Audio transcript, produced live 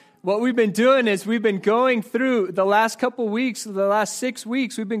What we've been doing is we've been going through the last couple weeks, the last 6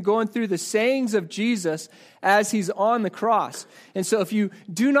 weeks, we've been going through the sayings of Jesus as he's on the cross. And so if you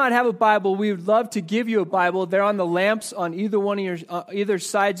do not have a Bible, we would love to give you a Bible. They're on the lamps on either one of your either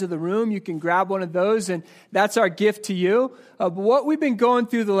sides of the room. You can grab one of those, and that's our gift to you. But what we've been going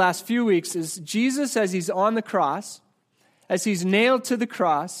through the last few weeks is Jesus as he's on the cross, as he's nailed to the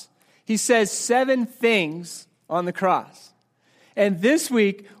cross, he says 7 things on the cross. And this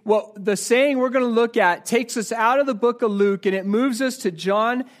week, what the saying we're going to look at takes us out of the book of Luke, and it moves us to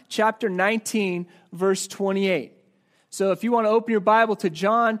John chapter 19, verse 28. So if you want to open your Bible to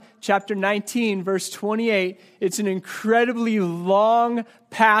John chapter 19, verse 28, it's an incredibly long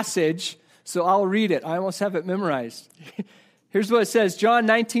passage, so I'll read it. I almost have it memorized. Here's what it says, John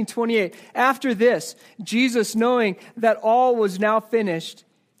 19:28. After this, Jesus, knowing that all was now finished,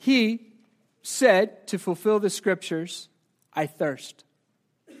 he said, to fulfill the scriptures, I thirst.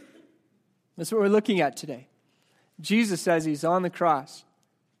 That's what we're looking at today. Jesus, as he's on the cross,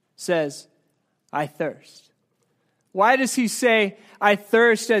 says, I thirst. Why does he say, I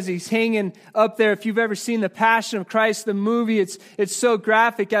thirst, as he's hanging up there? If you've ever seen The Passion of Christ, the movie, it's so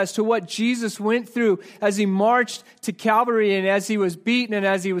graphic as to what Jesus went through as he marched to Calvary and as he was beaten and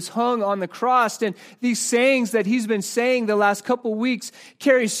as he was hung on the cross. And these sayings that he's been saying the last couple weeks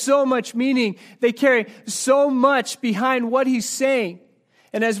carry so much meaning. They carry so much behind what he's saying.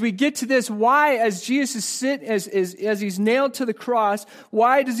 And as we get to this, why, as Jesus as he's nailed to the cross,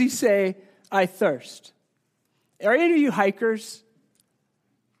 why does he say, I thirst? Are any of you hikers?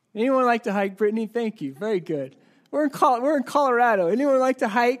 Anyone like to hike? Brittany, thank you. Very good. We're in Colorado. Anyone like to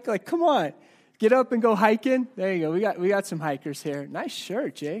hike? Like, come on. Get up and go hiking. There you go. We got some hikers here. Nice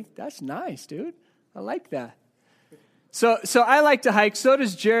shirt, Jay. That's nice, dude. I like that. So I like to hike. So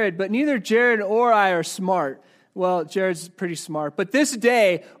does Jared. But neither Jared or I are smart. Well, Jared's pretty smart. But this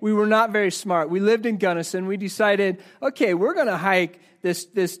day, we were not very smart. We lived in Gunnison. We decided, okay, we're going to hike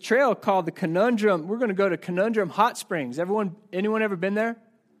this trail called the Conundrum. We're going to go to Conundrum Hot Springs. Anyone ever been there?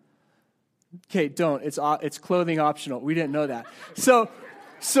 Okay, don't. It's clothing optional. We didn't know that.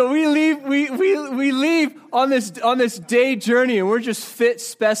 So we leave on this day journey, and we're just fit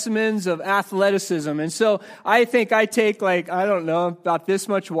specimens of athleticism. And so I think I take about this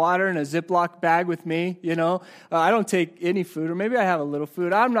much water in a Ziploc bag with me. I don't take any food, or maybe I have a little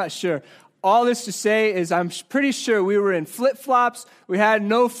food. I'm not sure. All this to say is I'm pretty sure we were in flip-flops, we had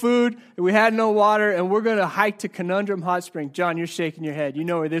no food, we had no water, and we're going to hike to Conundrum Hot Springs. John, you're shaking your head. You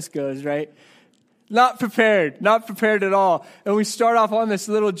know where this goes, right? Not prepared at all. And we start off on this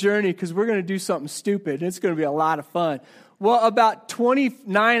little journey because we're going to do something stupid. It's going to be a lot of fun. Well, about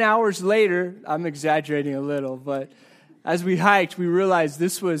 29 hours later, I'm exaggerating a little, but as we hiked, we realized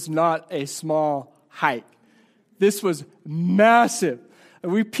this was not a small hike. This was massive.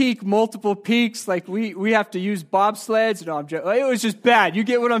 We peak multiple peaks, like we have to use bobsleds. It was just bad. You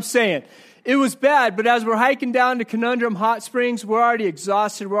get what I'm saying? It was bad, but as we're hiking down to Conundrum Hot Springs, we're already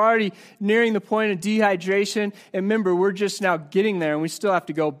exhausted. We're already nearing the point of dehydration. And remember, we're just now getting there, and we still have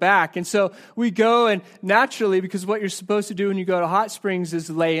to go back. And so we go, and naturally, because what you're supposed to do when you go to hot springs is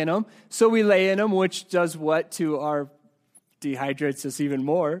lay in them. So we lay in them, which does what to our dehydrates us even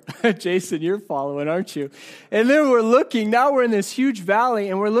more. Jason, you're following, aren't you? And then now we're in this huge valley,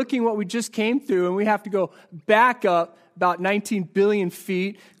 and we're looking what we just came through, and we have to go back up about 19 billion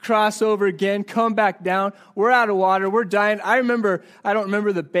feet, cross over again, come back down. We're out of water. We're dying. I don't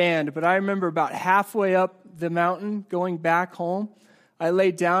remember the band, but I remember about halfway up the mountain going back home, I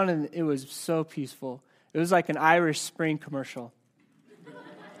laid down, and it was so peaceful. It was like an Irish Spring commercial.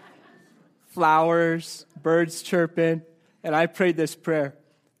 Flowers, birds chirping. And I prayed this prayer,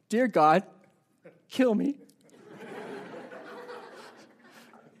 Dear God, kill me.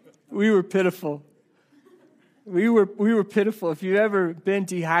 We were pitiful. We were pitiful. If you've ever been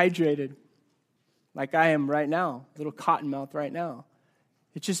dehydrated, like I am right now, little cottonmouth right now,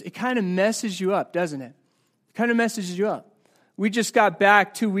 it kind of messes you up, doesn't it? It kind of messes you up. We just got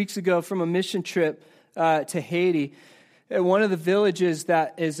back 2 weeks ago from a mission trip to Haiti. One of the villages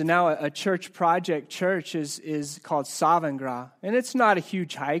that is now a church project church is called Savangras. And it's not a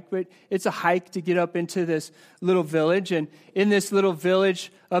huge hike, but it's a hike to get up into this little village. And in this little village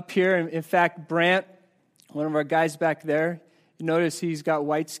up here, in fact, Brant, one of our guys back there, you notice he's got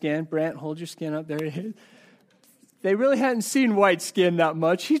white skin. Brant, hold your skin up. There it is. they really hadn't seen white skin that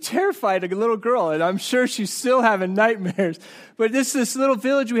much. He terrified a little girl, and I'm sure she's still having nightmares. But this little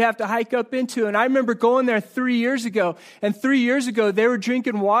village we have to hike up into, and I remember going there 3 years ago, and 3 years ago they were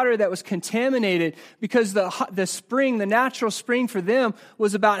drinking water that was contaminated because the spring, the natural spring for them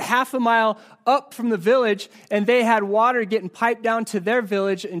was about half a mile up from the village, and they had water getting piped down to their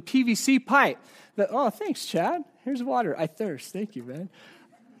village in PVC pipe. Oh, thanks, Chad. Here's water. I thirst. Thank you, man.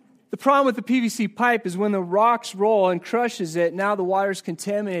 The problem with the PVC pipe is when the rocks roll and crushes it, now the water's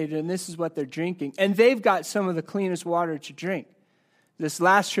contaminated, and this is what they're drinking. And they've got some of the cleanest water to drink. This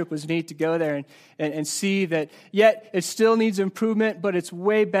last trip was neat to go there and see that, yet it still needs improvement, but it's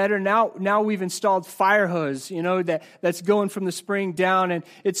way better. Now we've installed fire hose, that's going from the spring down, and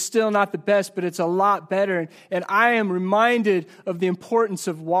it's still not the best, but it's a lot better. And I am reminded of the importance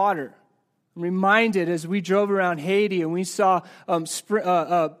of water. I'm reminded as we drove around Haiti and we saw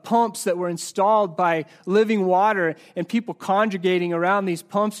pumps that were installed by Living Water and people congregating around these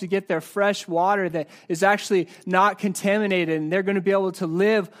pumps to get their fresh water that is actually not contaminated, and they're going to be able to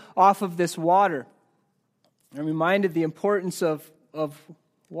live off of this water. I'm reminded the importance of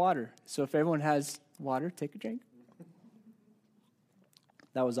water. So if everyone has water, take a drink.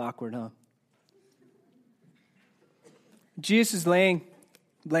 That was awkward, huh? Jesus is laying,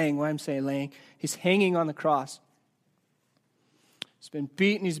 he's hanging on the cross. He's been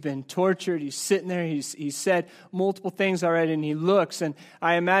beaten, he's been tortured, he's sitting there, he's said multiple things already, and he looks, and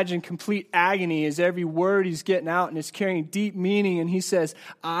I imagine complete agony as every word he's getting out, and it's carrying deep meaning, and he says,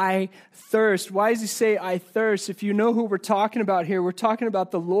 I thirst. Why does he say, I thirst? If you know who we're talking about here, we're talking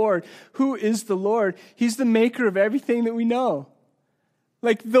about the Lord. Who is the Lord? He's the maker of everything that we know.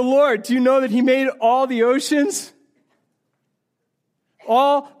 Like the Lord, do you know that he made all the oceans?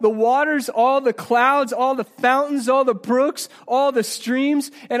 All the waters, all the clouds, all the fountains, all the brooks, all the streams.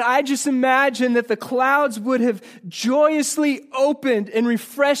 And I just imagine that the clouds would have joyously opened and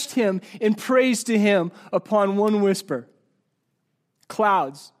refreshed him in praise to him upon one whisper.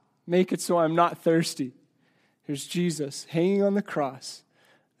 Clouds, make it so I'm not thirsty. Here's Jesus hanging on the cross,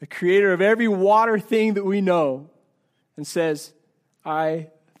 the creator of every water thing that we know, and says, I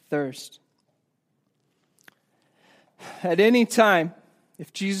thirst. At any time,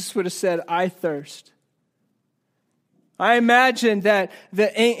 if Jesus would have said, I thirst, I imagine that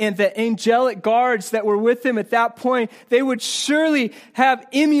the angelic guards that were with him at that point, they would surely have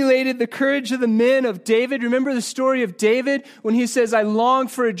emulated the courage of the men of David. Remember the story of David when he says, I long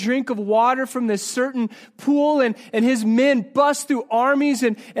for a drink of water from this certain pool, and his men bust through armies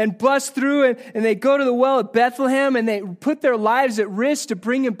and bust through, and they go to the well of Bethlehem, and they put their lives at risk to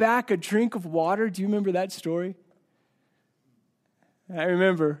bring him back a drink of water. Do you remember that story? I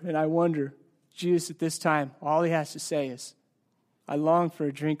remember, and I wonder, Jesus at this time, all he has to say is, I long for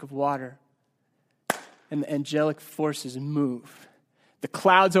a drink of water. And the angelic forces move. The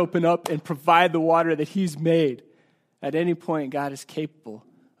clouds open up and provide the water that he's made. At any point, God is capable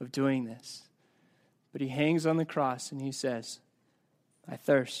of doing this. But he hangs on the cross and he says, I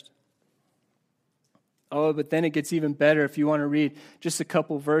thirst. Oh, but then it gets even better if you want to read just a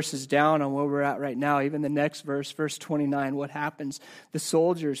couple verses down on where we're at right now. Even the next verse, verse 29, what happens? The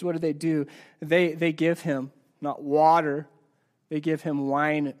soldiers, what do? They give him not water, they give him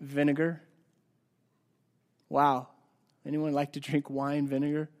wine vinegar. Wow. Anyone like to drink wine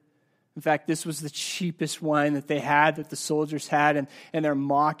vinegar? In fact, this was the cheapest wine that they had, that the soldiers had, and they're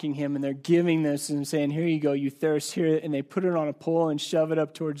mocking him, and they're giving this and saying, here you go, you thirst, here, and they put it on a pole and shove it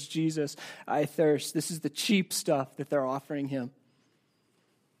up towards Jesus. I thirst. This is the cheap stuff that they're offering him.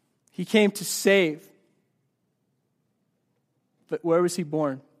 He came to save. But where was he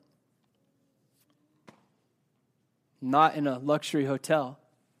born? Not in a luxury hotel.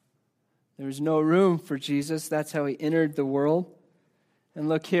 There was no room for Jesus. That's how he entered the world. And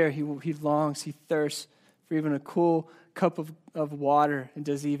look here, he longs, he thirsts for even a cool cup of water. And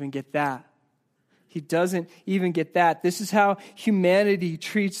does he even get that? He doesn't even get that. This is how humanity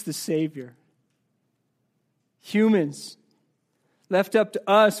treats the Savior. Humans, left up to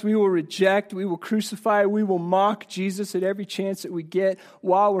us, we will reject, we will crucify, we will mock Jesus at every chance that we get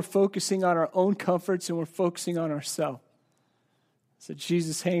while we're focusing on our own comforts and we're focusing on ourselves. So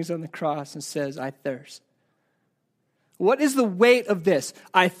Jesus hangs on the cross and says, I thirst. What is the weight of this?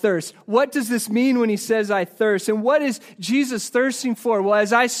 I thirst. What does this mean when he says I thirst? And what is Jesus thirsting for? Well,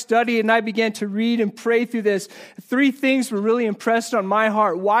 as I studied and I began to read and pray through this, three things were really impressed on my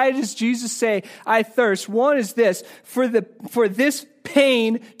heart. Why does Jesus say I thirst? One is this, for this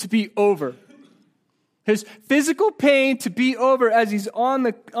pain to be over. His physical pain to be over as he's on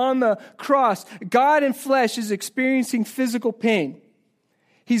the cross. God in flesh is experiencing physical pain.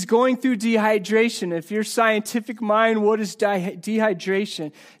 He's going through dehydration. If your scientific mind, what is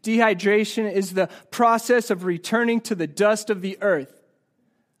dehydration? Dehydration is the process of returning to the dust of the earth.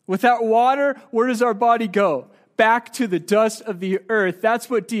 Without water, where does our body go? Back to the dust of the earth. That's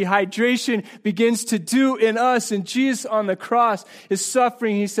what dehydration begins to do in us. And Jesus on the cross is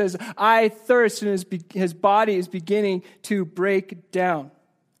suffering. He says, I thirst, and his body is beginning to break down.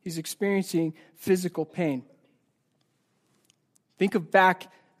 He's experiencing physical pain. Think of back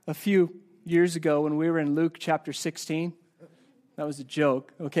a few years ago when we were in Luke chapter 16. That was a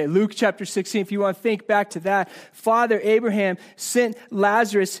joke. Okay, Luke chapter 16, if you want to think back to that, Father Abraham sent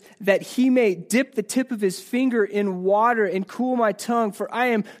Lazarus that he may dip the tip of his finger in water and cool my tongue, for I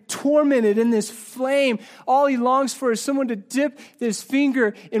am tormented in this flame. All he longs for is someone to dip his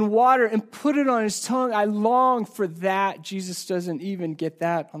finger in water and put it on his tongue. I long for that. Jesus doesn't even get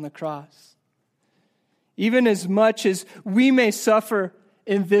that on the cross. Even as much as we may suffer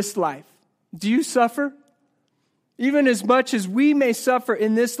in this life. Do you suffer? Even as much as we may suffer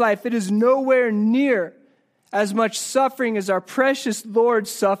in this life, it is nowhere near as much suffering as our precious Lord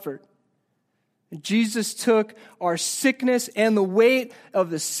suffered. Jesus took our sickness and the weight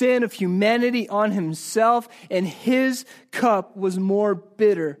of the sin of humanity on himself, and his cup was more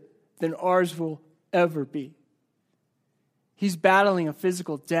bitter than ours will ever be. He's battling a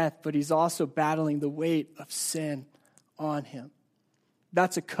physical death, but he's also battling the weight of sin on him.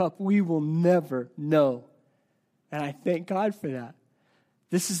 That's a cup we will never know. And I thank God for that.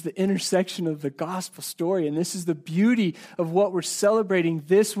 This is the intersection of the gospel story, and this is the beauty of what we're celebrating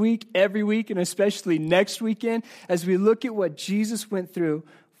this week, every week, and especially next weekend, as we look at what Jesus went through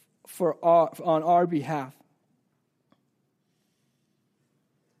on our behalf.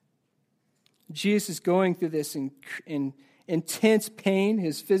 Jesus is going through this in intense pain,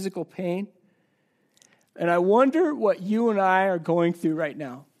 his physical pain. And I wonder what you and I are going through right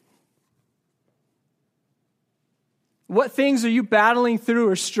now. What things are you battling through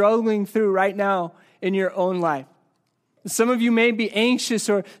or struggling through right now in your own life? Some of you may be anxious,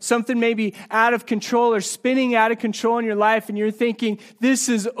 or something may be out of control or spinning out of control in your life, and you're thinking, this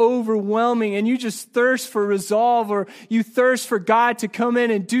is overwhelming, and you just thirst for resolve, or you thirst for God to come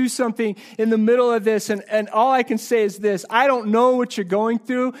in and do something in the middle of this. And all I can say is this: I don't know what you're going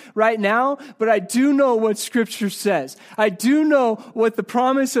through right now, but I do know what Scripture says. I do know what the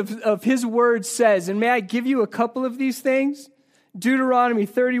promise of His Word says. And may I give you a couple of these things? Deuteronomy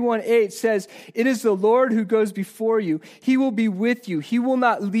 31:8 says, it is the Lord who goes before you. He will be with you. He will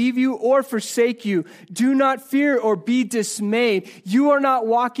not leave you or forsake you. Do not fear or be dismayed. You are not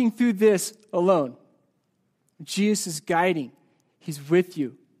walking through this alone. Jesus is guiding. He's with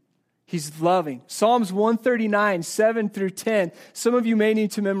you. He's loving. Psalms 139, 7 through 10. Some of you may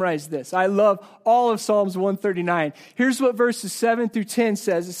need to memorize this. I love all of Psalms 139. Here's what verses 7 through 10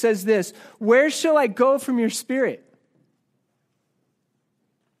 says. It says this: where shall I go from your spirit?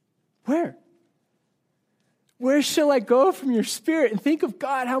 Where? Where shall I go from your spirit? And think of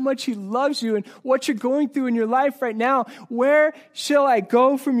God, how much He loves you and what you're going through in your life right now. Where shall I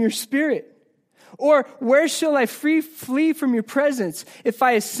go from your spirit? Or where shall I flee from your presence? If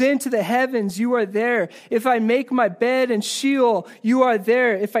I ascend to the heavens, you are there. If I make my bed in Sheol, you are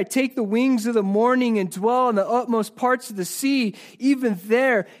there. If I take the wings of the morning and dwell in the utmost parts of the sea, even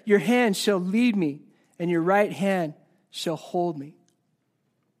there your hand shall lead me, and your right hand shall hold me.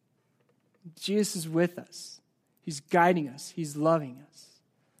 Jesus is with us. He's guiding us. He's loving us.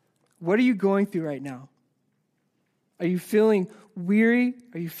 What are you going through right now? Are you feeling weary?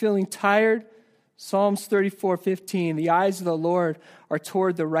 Are you feeling tired? Psalms 34:15, the eyes of the Lord are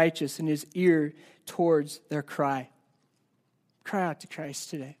toward the righteous, and His ear towards their cry. Cry out to Christ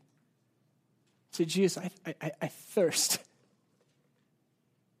today. Say, Jesus, I thirst.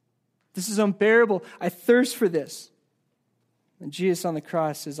 This is unbearable. I thirst for this. And Jesus on the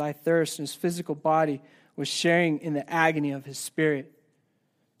cross says, I thirst, and His physical body was sharing in the agony of His spirit.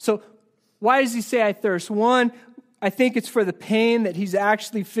 So why does He say I thirst? One, I think it's for the pain that He's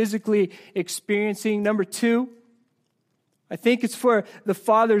actually physically experiencing. Number two, I think it's for the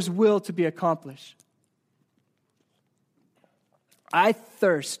Father's will to be accomplished. I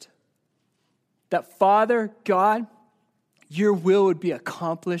thirst that, Father God, your will would be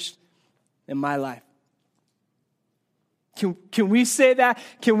accomplished in my life. Can we say that?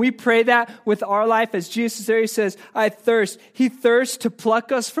 Can we pray that with our life as Jesus there? He says, I thirst. He thirsts to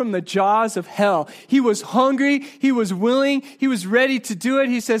pluck us from the jaws of hell. He was hungry. He was willing. He was ready to do it.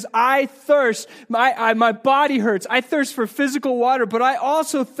 He says, I thirst. My body hurts. I thirst for physical water, but I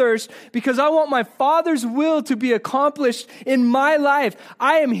also thirst because I want my Father's will to be accomplished in my life.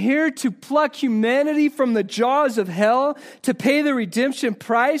 I am here to pluck humanity from the jaws of hell, to pay the redemption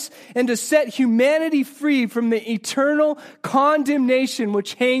price, and to set humanity free from the eternal condemnation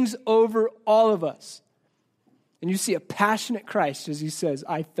which hangs over all of us. And you see a passionate Christ as he says,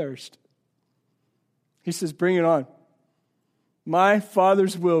 I thirst. He says, bring it on. My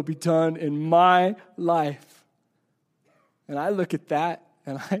Father's will be done in my life. And I look at that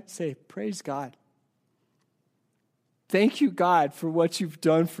and I say, praise God. Thank you, God, for what you've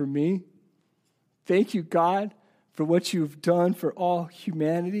done for me. Thank you, God, for what you've done for all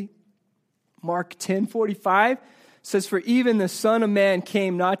humanity. Mark 10:45 says, for even the Son of Man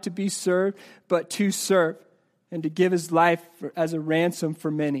came not to be served, but to serve, and to give his life as a ransom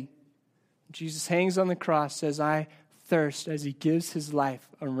for many. Jesus hangs on the cross, says, I thirst, as he gives his life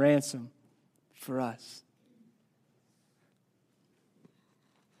a ransom for us.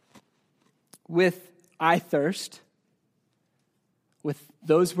 With I thirst, with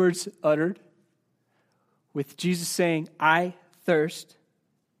those words uttered, with Jesus saying, I thirst,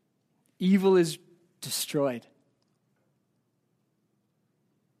 evil is destroyed.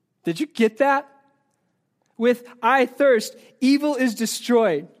 Did you get that? With I thirst, evil is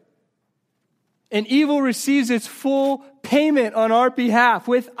destroyed. And evil receives its full payment on our behalf.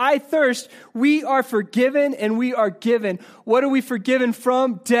 With I thirst, we are forgiven and we are given. What are we forgiven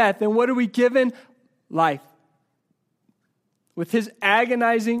from? Death. And what are we given? Life. With his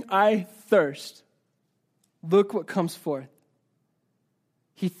agonizing I thirst, look what comes forth.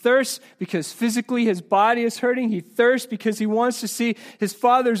 He thirsts because physically his body is hurting. He thirsts because he wants to see his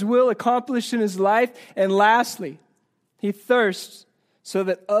Father's will accomplished in his life. And lastly, he thirsts so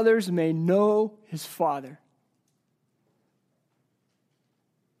that others may know his Father.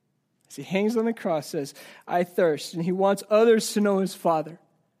 As he hangs on the cross, says, I thirst. And he wants others to know his Father.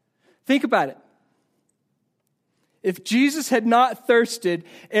 Think about it. If Jesus had not thirsted,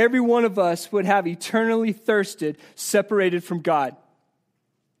 every one of us would have eternally thirsted, separated from God.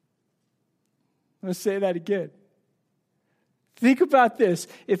 I'm going to say that again. Think about this.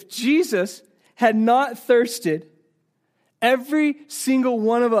 If Jesus had not thirsted, every single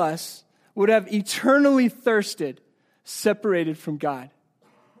one of us would have eternally thirsted, separated from God.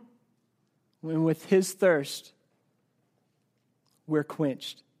 When with his thirst, we're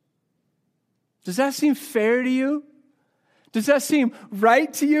quenched. Does that seem fair to you? Does that seem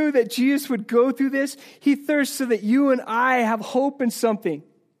right to you that Jesus would go through this? He thirsts so that you and I have hope in something.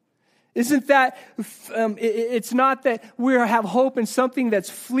 Isn't that, it's not that we have hope in something that's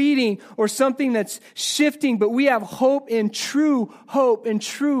fleeting or something that's shifting, but we have hope and true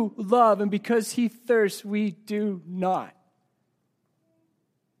love. And because he thirsts, we do not.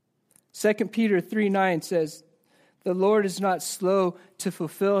 2 Peter 3:9 says, the Lord is not slow to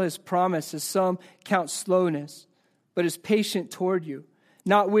fulfill his promise, as some count slowness, but is patient toward you,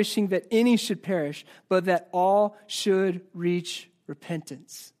 not wishing that any should perish, but that all should reach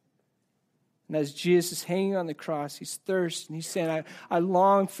repentance. And as Jesus is hanging on the cross, he's thirsty, and he's saying, I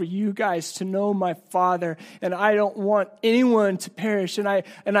long for you guys to know my Father, and I don't want anyone to perish. And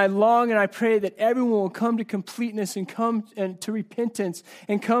I long and I pray that everyone will come to completeness and come to repentance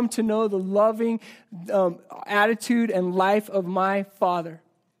and come to know the loving attitude and life of my Father.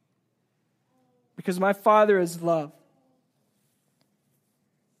 Because my Father is love.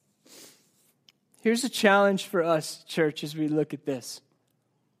 Here's a challenge for us, church, as we look at this.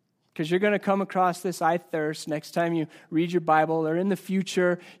 Because you're going to come across this I thirst next time you read your Bible, or in the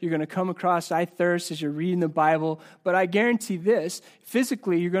future, you're going to come across I thirst as you're reading the Bible. But I guarantee this,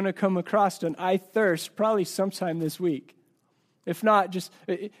 physically, you're going to come across an I thirst probably sometime this week. If not, just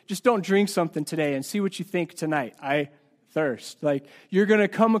don't drink something today and see what you think tonight. I thirst. Like, you're going to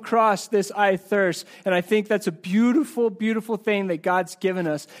come across this I thirst. And I think that's a beautiful, beautiful thing that God's given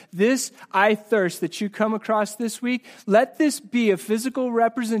us. This I thirst that you come across this week, let this be a physical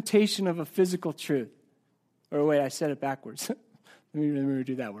representation of a physical truth. Or wait, I said it backwards. Let me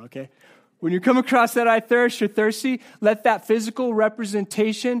do that one, okay? When you come across that I thirst, you're thirsty, let that physical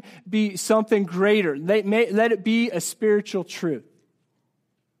representation be something greater. Let it be a spiritual truth.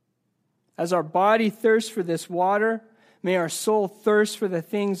 As our body thirsts for this water, may our soul thirst for the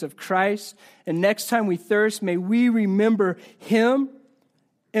things of Christ. And next time we thirst, may we remember him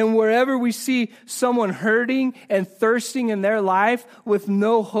And wherever we see someone hurting and thirsting in their life with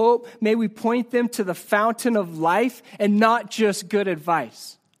no hope, may we point them to the fountain of life and not just good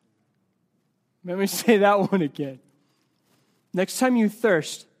advice. Let me say that one again. Next time you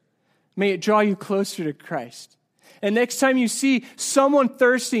thirst, may it draw you closer to Christ. And next time you see someone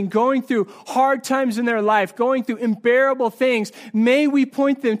thirsting, going through hard times in their life, going through unbearable things, may we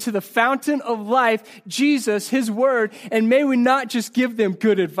point them to the fountain of life, Jesus, His Word, and may we not just give them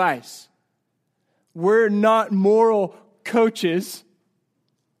good advice. We're not moral coaches.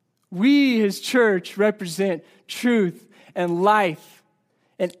 We, His church, represent truth and life.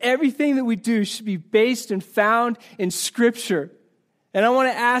 And everything that we do should be based and found in Scripture. And I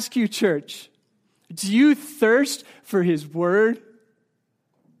want to ask you, church, do you thirst for His Word?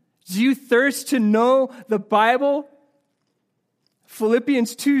 Do you thirst to know the Bible?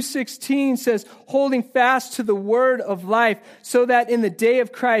 Philippians 2:16 says, holding fast to the word of life, so that in the day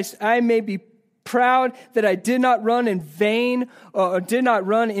of Christ I may be proud that I did not run in vain or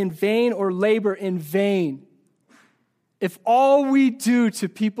labor in vain. If all we do to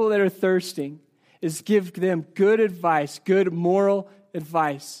people that are thirsting is give them good advice, good moral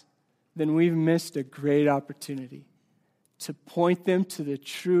advice, then we've missed a great opportunity to point them to the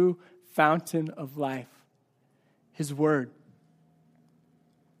true fountain of life, His Word.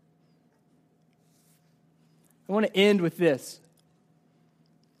 I want to end with this.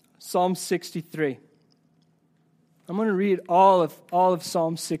 Psalm 63. I'm going to read all of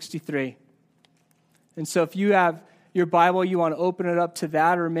Psalm 63. And so if you have your Bible, you want to open it up to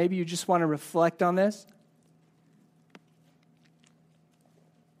that, or maybe you just want to reflect on this.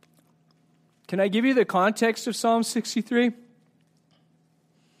 Can I give you the context of Psalm 63?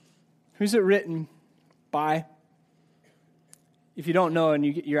 Who's it written by? If you don't know and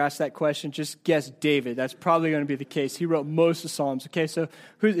you're asked that question, just guess David. That's probably going to be the case. He wrote most of Psalms. Okay, so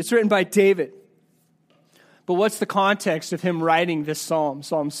it's written by David. But what's the context of him writing this psalm,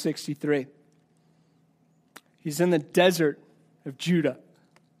 Psalm 63? He's in the desert of Judah.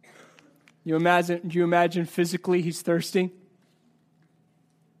 Do you imagine physically he's thirsting?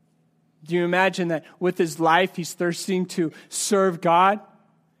 Do you imagine that with his life he's thirsting to serve God?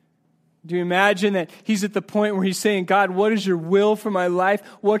 Do you imagine that he's at the point where he's saying, God, what is your will for my life?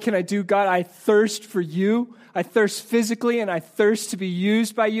 What can I do? God, I thirst for you. I thirst physically and I thirst to be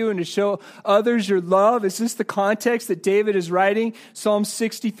used by you and to show others your love. Is this the context that David is writing Psalm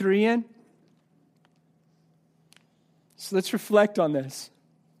 63 in? So let's reflect on this.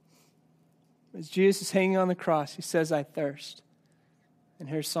 As Jesus is hanging on the cross, he says, I thirst. And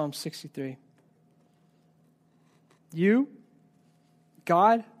here's Psalm 63. You,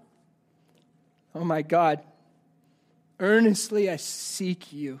 God, oh my God, earnestly I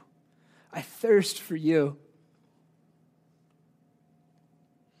seek you. I thirst for you.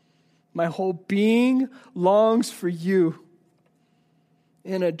 My whole being longs for you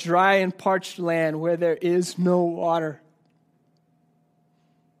in a dry and parched land where there is no water.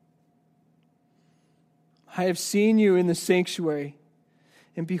 I have seen you in the sanctuary,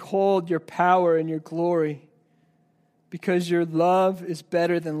 and behold your power and your glory. Because your love is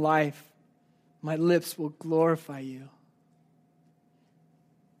better than life, my lips will glorify you.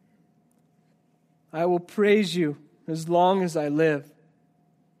 I will praise you as long as I live.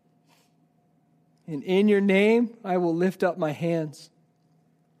 And in your name, I will lift up my hands.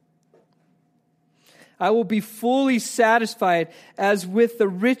 I will be fully satisfied as with the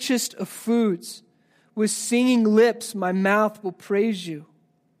richest of foods. With singing lips, my mouth will praise you.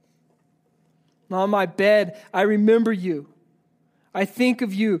 On my bed, I remember you. I think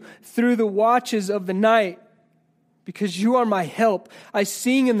of you through the watches of the night. Because you are my help, I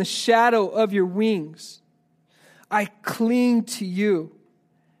sing in the shadow of your wings. I cling to you.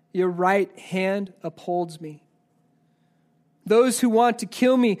 Your right hand upholds me. Those who want to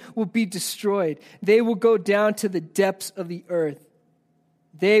kill me will be destroyed. They will go down to the depths of the earth.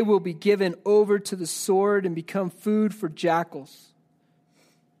 They will be given over to the sword and become food for jackals.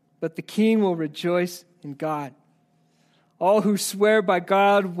 But the king will rejoice in God. All who swear by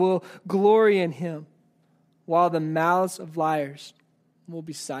God will glory in him, while the mouths of liars will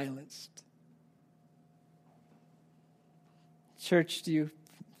be silenced. Church, do you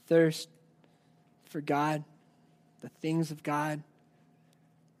thirst for God, the things of God?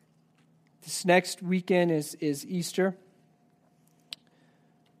 This next weekend is Easter.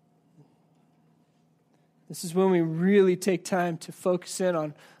 This is when we really take time to focus in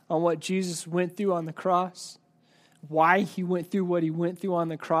on what Jesus went through on the cross, why he went through what he went through on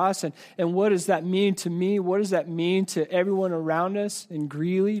the cross, and what does that mean to me? What does that mean to everyone around us in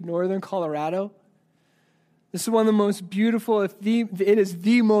Greeley, northern Colorado? This is one of the most beautiful, it is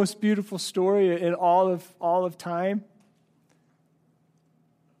the most beautiful story in all of time.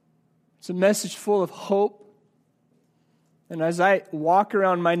 It's a message full of hope. And as I walk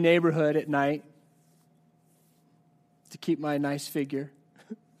around my neighborhood at night to keep my nice figure,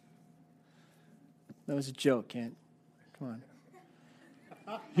 that was a joke, Kent. Come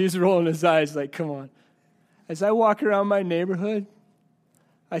on. He's rolling his eyes like, come on. As I walk around my neighborhood,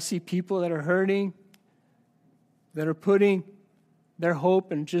 I see people that are hurting, that are putting their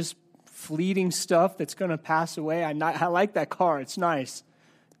hope in just fleeting stuff that's going to pass away. I like that car. It's nice.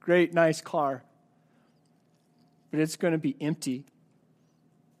 Great, nice car. But it's going to be empty.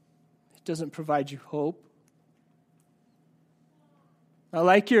 It doesn't provide you hope. I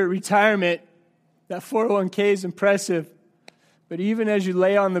like your retirement. That 401k is impressive. But even as you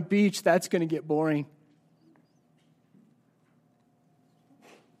lay on the beach, that's going to get boring.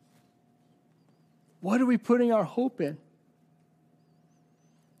 What are we putting our hope in?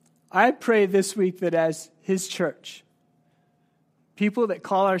 I pray this week that as His church, people that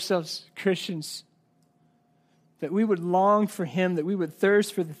call ourselves Christians, that we would long for Him, that we would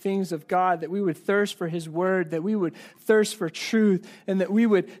thirst for the things of God, that we would thirst for His Word, that we would thirst for truth, and that we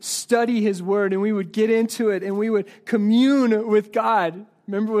would study His Word, and we would get into it, and we would commune with God.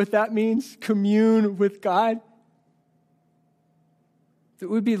 Remember what that means? Commune with God. That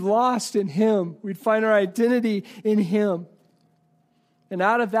we'd be lost in Him. We'd find our identity in Him. And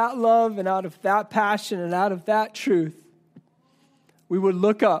out of that love, and out of that passion, and out of that truth, we would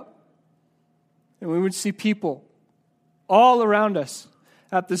look up, and we would see people all around us,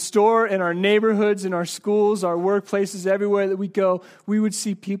 at the store, in our neighborhoods, in our schools, our workplaces, everywhere that we go. We would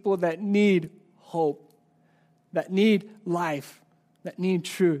see people that need hope, that need life, that need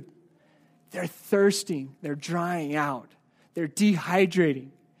truth. They're thirsting. They're drying out. They're dehydrating.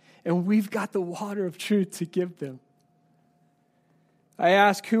 And we've got the water of truth to give them. I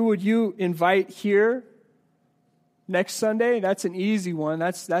ask, who would you invite here next Sunday? That's an easy one.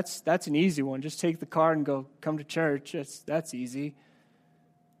 That's an easy one. Just take the card and go, come to church. That's easy.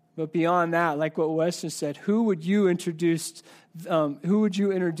 But beyond that, like what Weston said, who would you introduce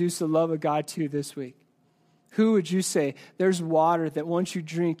the love of God to this week? Who would you say, there's water that once you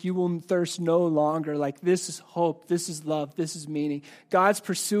drink, you will thirst no longer? Like, this is hope, this is love, this is meaning. God's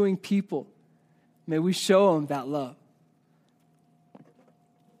pursuing people. May we show them that love.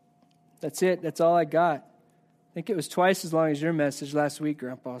 That's it. That's all I got. I think it was twice as long as your message last week,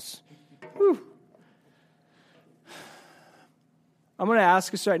 Grandpas. Whew. I'm going to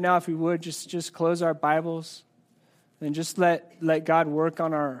ask us right now, if we would, just close our Bibles. And just let God work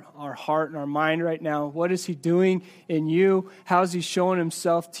on our heart and our mind right now. What is He doing in you? How is He showing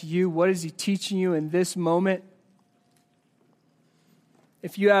Himself to you? What is He teaching you in this moment?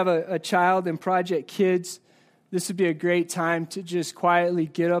 If you have a child in Project Kids, this would be a great time to just quietly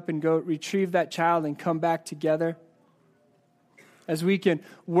get up and go retrieve that child and come back together as we can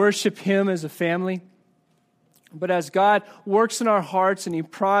worship Him as a family. But as God works in our hearts and He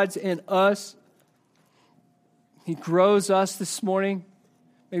prods in us, He grows us this morning.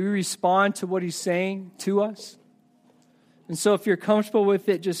 May we respond to what He's saying to us. And so if you're comfortable with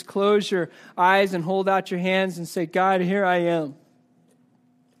it, just close your eyes and hold out your hands and say, God, here I am.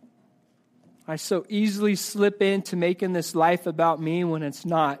 I so easily slip into making this life about me when it's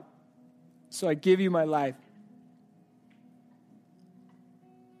not. So I give you my life.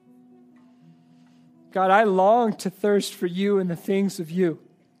 God, I long to thirst for you and the things of you.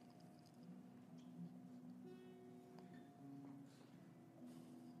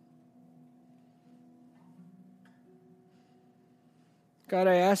 God,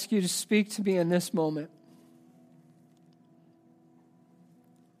 I ask you to speak to me in this moment.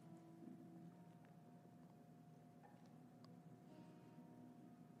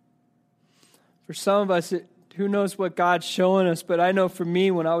 For some of us, who knows what God's showing us, but I know for me,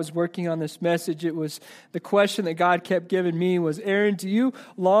 when I was working on this message, it was the question that God kept giving me was, Aaron, do you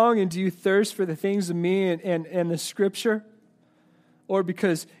long and do you thirst for the things of me and the Scripture? Or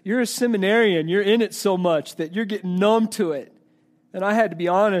because you're a seminarian, you're in it so much that you're getting numb to it. And I had to be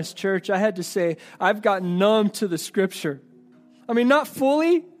honest, church. I had to say, I've gotten numb to the Scripture. I mean, not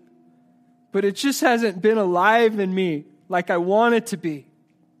fully, but it just hasn't been alive in me like I want it to be.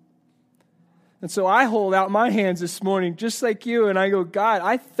 And so I hold out my hands this morning, just like you, and I go, God,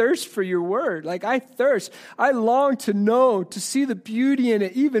 I thirst for your word. Like, I thirst. I long to know, to see the beauty in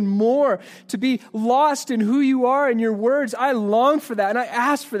it even more, to be lost in who you are and your words. I long for that, and I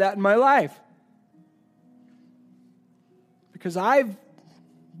ask for that in my life. Because I've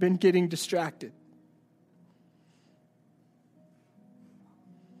been getting distracted.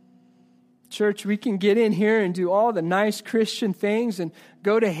 Church, we can get in here and do all the nice Christian things and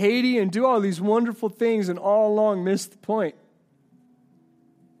go to Haiti and do all these wonderful things and all along miss the point.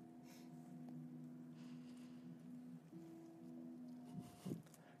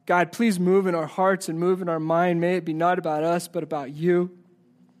 God, please move in our hearts and move in our mind. May it be not about us, but about you.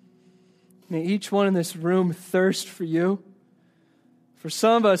 May each one in this room thirst for you. For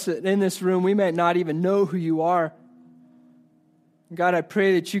some of us in this room, we might not even know who you are. God, I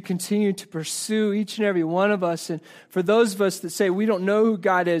pray that you continue to pursue each and every one of us. And for those of us that say we don't know who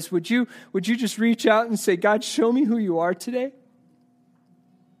God is, would you just reach out and say, God, show me who you are today?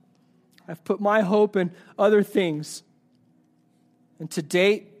 I've put my hope in other things. And to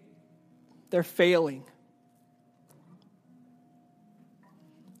date, they're failing.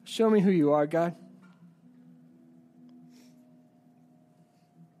 Show me who you are, God.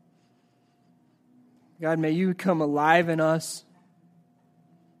 God, may you come alive in us.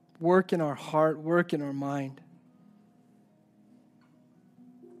 Work in our heart, work in our mind.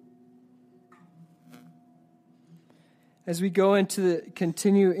 As we go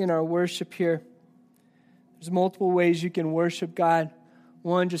continue in our worship here, there's multiple ways you can worship God.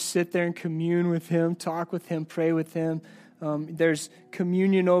 One, just sit there and commune with Him, talk with Him, pray with Him. There's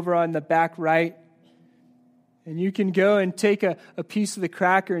communion over on the back right. And you can go and take a piece of the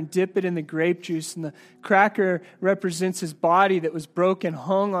cracker and dip it in the grape juice. And the cracker represents His body that was broken,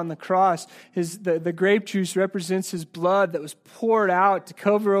 hung on the cross. The grape juice represents His blood that was poured out to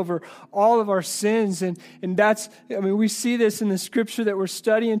cover over all of our sins. And we see this in the scripture that we're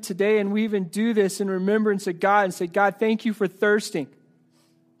studying today. And we even do this in remembrance of God and say, God, thank you for thirsting.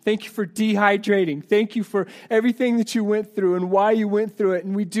 Thank you for dehydrating. Thank you for everything that you went through and why you went through it.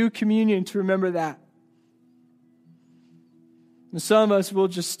 And we do communion to remember that. And some of us will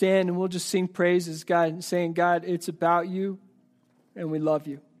just stand and we'll just sing praises, God, saying, God, it's about you and we love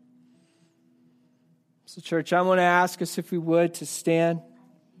you. So, church, I want to ask us if we would to stand,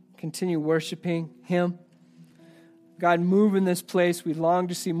 continue worshiping Him. God, move in this place. We long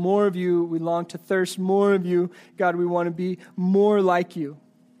to see more of you. We long to thirst more of you. God, we want to be more like you.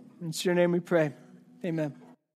 In your name we pray. Amen.